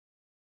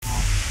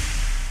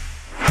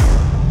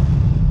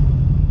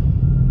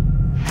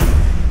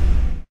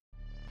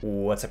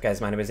What's up,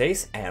 guys? My name is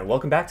Ace, and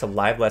welcome back to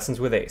Live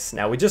Lessons with Ace.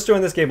 Now, we just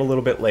joined this game a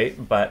little bit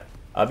late, but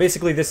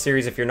basically this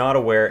series, if you're not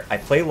aware, I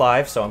play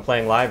live, so I'm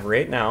playing live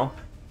right now,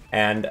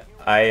 and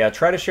I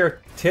try to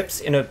share tips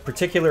in a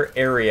particular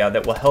area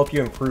that will help you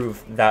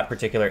improve that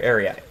particular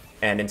area.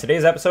 And in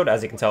today's episode,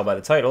 as you can tell by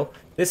the title,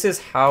 this is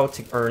how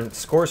to earn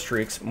score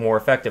streaks more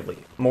effectively.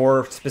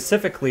 More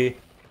specifically,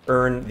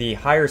 earn the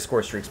higher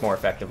score streaks more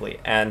effectively.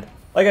 And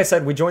like I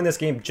said, we joined this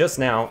game just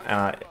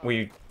now,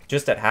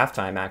 just at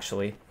halftime,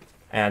 actually.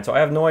 And so I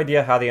have no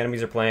idea how the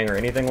enemies are playing or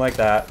anything like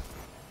that.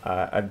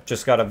 I've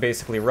just got to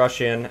basically rush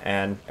in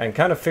and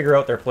kind of figure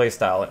out their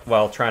playstyle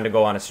while trying to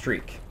go on a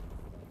streak.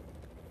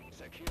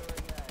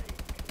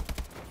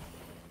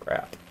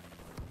 Crap.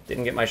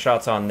 Didn't get my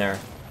shots on there.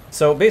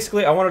 So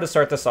basically, I wanted to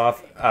start this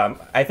off.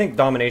 I think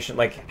domination,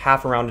 like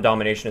half a round of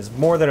domination, is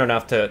more than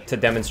enough to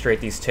demonstrate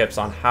these tips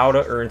on how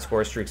to earn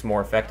score streaks more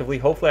effectively.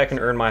 Hopefully I can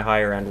earn my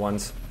higher end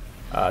ones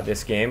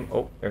this game.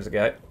 Oh, there's a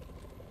guy.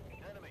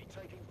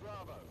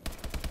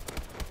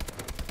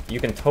 You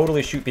can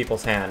totally shoot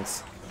people's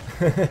hands.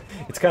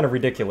 It's kind of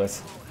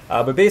ridiculous.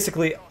 But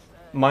basically,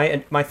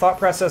 my thought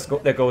process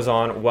that goes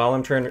on while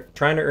I'm trying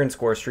to earn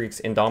score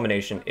streaks in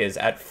domination is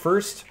at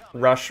first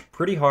rush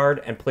pretty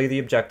hard and play the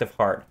objective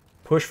hard.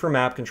 Push for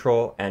map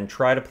control and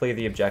try to play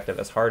the objective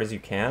as hard as you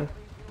can.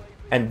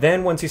 And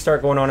then once you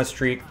start going on a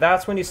streak,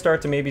 that's when you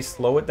start to maybe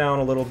slow it down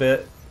a little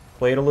bit,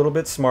 play it a little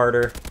bit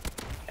smarter,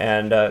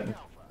 and a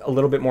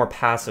little bit more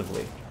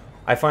passively.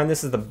 I find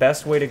this is the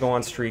best way to go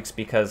on streaks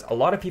because a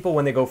lot of people,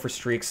 when they go for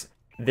streaks,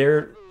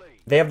 they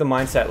have the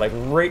mindset, like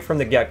right from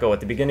the get-go, at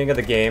the beginning of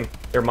the game,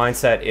 their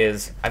mindset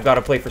is, I've got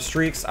to play for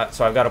streaks,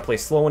 so I've got to play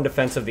slow and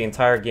defensive the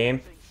entire game,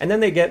 and then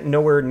they get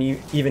nowhere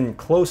even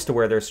close to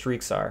where their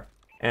streaks are.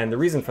 And the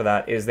reason for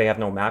that is they have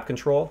no map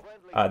control.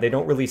 They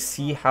don't really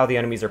see how the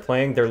enemies are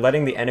playing. They're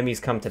letting the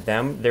enemies come to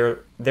them.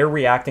 They're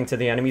reacting to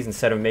the enemies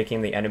instead of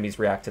making the enemies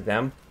react to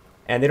them.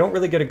 And they don't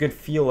really get a good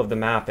feel of the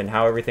map and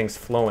how everything's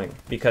flowing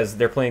because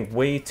they're playing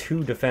way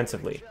too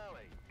defensively.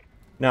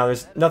 Now,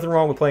 there's nothing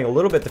wrong with playing a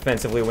little bit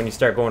defensively when you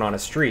start going on a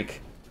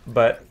streak,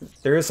 but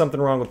there is something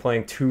wrong with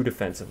playing too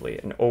defensively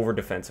and over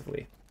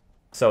defensively.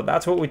 So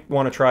that's what we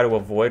want to try to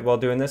avoid while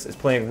doing this, is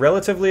playing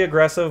relatively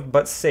aggressive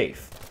but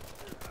safe.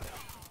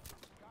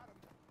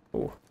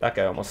 Ooh, that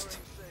guy almost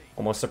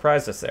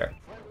surprised us there.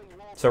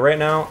 So right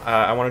now,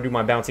 I want to do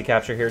my bouncy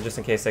capture here just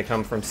in case they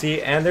come from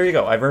C, and there you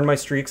go. I've earned my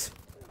streaks.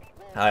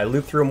 I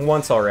looped through them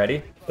once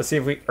already. Let's see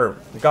if we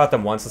got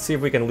them once. Let's see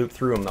if we can loop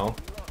through them though.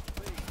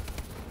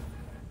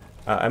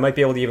 I might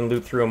be able to even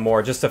loop through them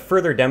more just to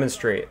further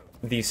demonstrate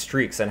these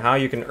streaks and how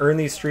you can earn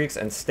these streaks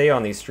and stay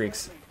on these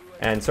streaks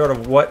and sort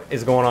of what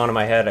is going on in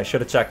my head. I should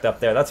have checked up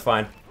there. That's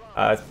fine.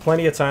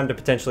 Plenty of time to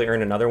potentially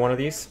earn another one of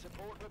these.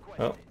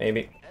 Oh,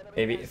 maybe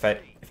if I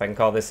can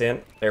call this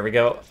in. There we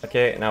go.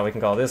 Okay, now we can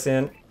call this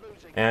in.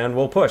 And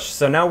we'll push.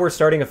 So now we're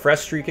starting a fresh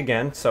streak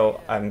again. So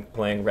I'm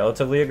playing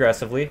relatively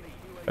aggressively.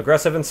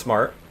 Aggressive and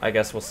smart, I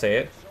guess we'll say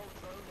it.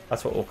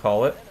 That's what we'll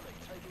call it.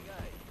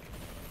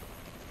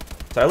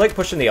 So I like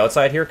pushing the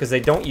outside here because they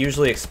don't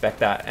usually expect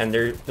that. And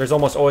there's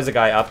almost always a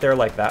guy up there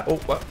like that. Oh,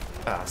 what?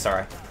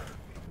 Sorry.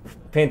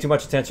 Paying too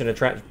much attention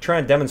to try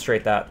and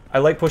demonstrate that. I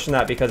like pushing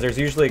that because there's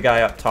usually a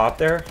guy up top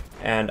there.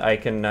 And I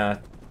can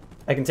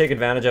take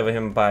advantage of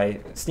him by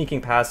sneaking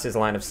past his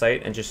line of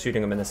sight and just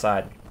shooting him in the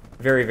side.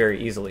 Very,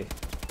 very easily.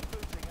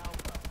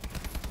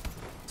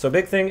 So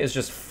big thing is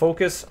just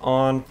focus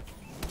on...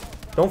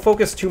 Don't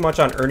focus too much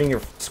on earning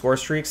your score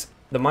streaks.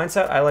 The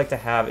mindset I like to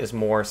have is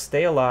more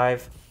stay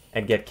alive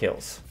and get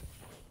kills.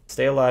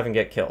 Stay alive and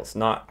get kills.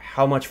 Not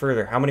how much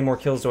further, how many more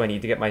kills do I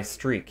need to get my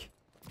streak.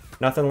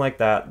 Nothing like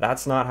that.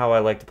 That's not how I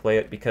like to play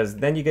it because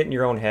then you get in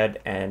your own head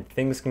and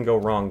things can go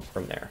wrong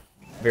from there.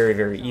 Very,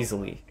 very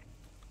easily.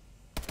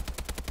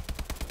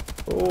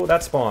 Oh,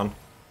 that spawn.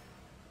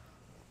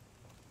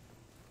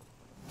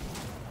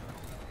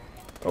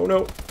 Oh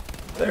no.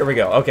 There we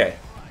go. Okay.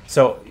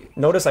 So...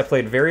 Notice I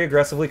played very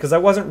aggressively because I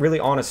wasn't really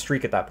on a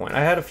streak at that point.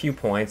 I had a few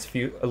points,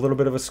 a little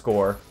bit of a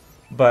score,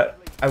 but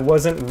I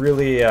wasn't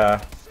really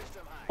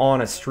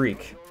on a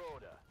streak.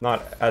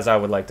 Not as I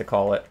would like to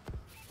call it.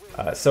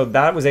 So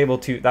that was able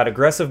to, that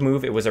aggressive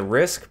move, it was a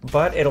risk,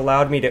 but it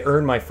allowed me to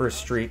earn my first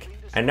streak.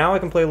 And now I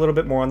can play a little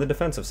bit more on the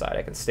defensive side.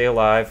 I can stay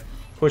alive,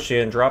 push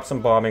in, drop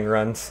some bombing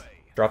runs,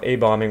 drop a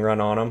bombing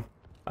run on them.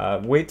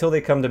 Wait till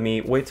they come to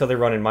me, wait till they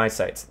run in my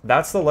sights.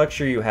 That's the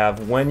luxury you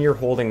have when you're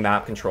holding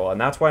map control,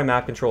 and that's why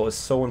map control is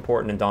so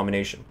important in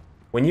domination.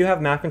 When you have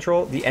map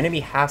control, the enemy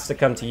has to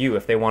come to you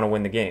if they want to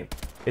win the game.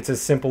 It's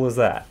as simple as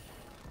that.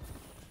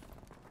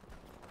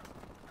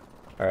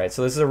 Alright,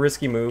 so this is a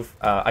risky move.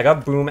 I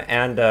got Boom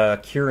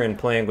and Kieran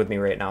playing with me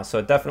right now, so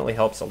it definitely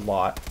helps a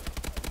lot.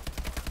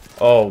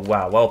 Oh,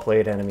 wow, well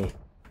played, enemy.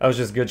 That was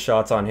just good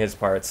shots on his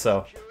part,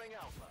 so...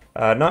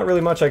 not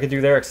really much I could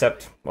do there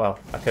except, well,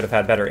 I could have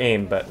had better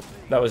aim, but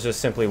that was just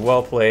simply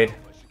well played.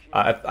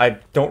 I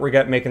don't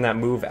regret making that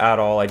move at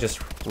all. I just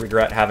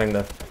regret having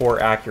the poor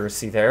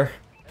accuracy there.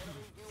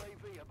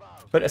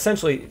 But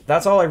essentially,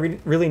 that's all I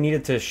really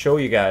needed to show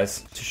you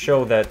guys, to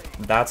show that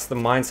that's the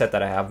mindset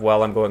that I have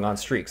while I'm going on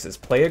streaks, is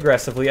play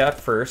aggressively at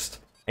first,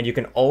 and you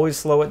can always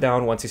slow it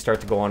down once you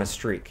start to go on a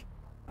streak.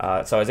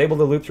 So I was able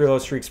to loop through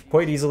those streaks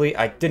quite easily.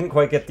 I didn't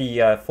quite get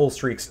the full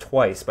streaks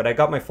twice, but I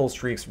got my full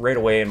streaks right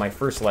away in my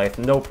first life,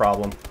 no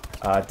problem.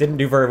 Didn't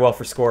do very well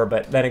for score,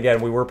 but then again,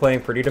 we were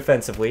playing pretty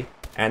defensively,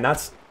 and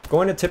that's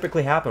going to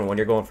typically happen when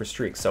you're going for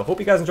streaks. So hope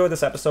you guys enjoyed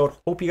this episode.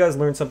 Hope you guys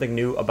learned something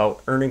new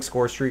about earning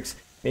score streaks.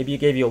 Maybe it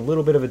gave you a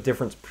little bit of a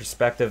different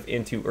perspective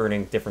into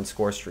earning different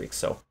score streaks.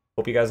 So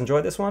hope you guys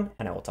enjoyed this one,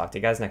 and I will talk to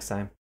you guys next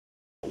time.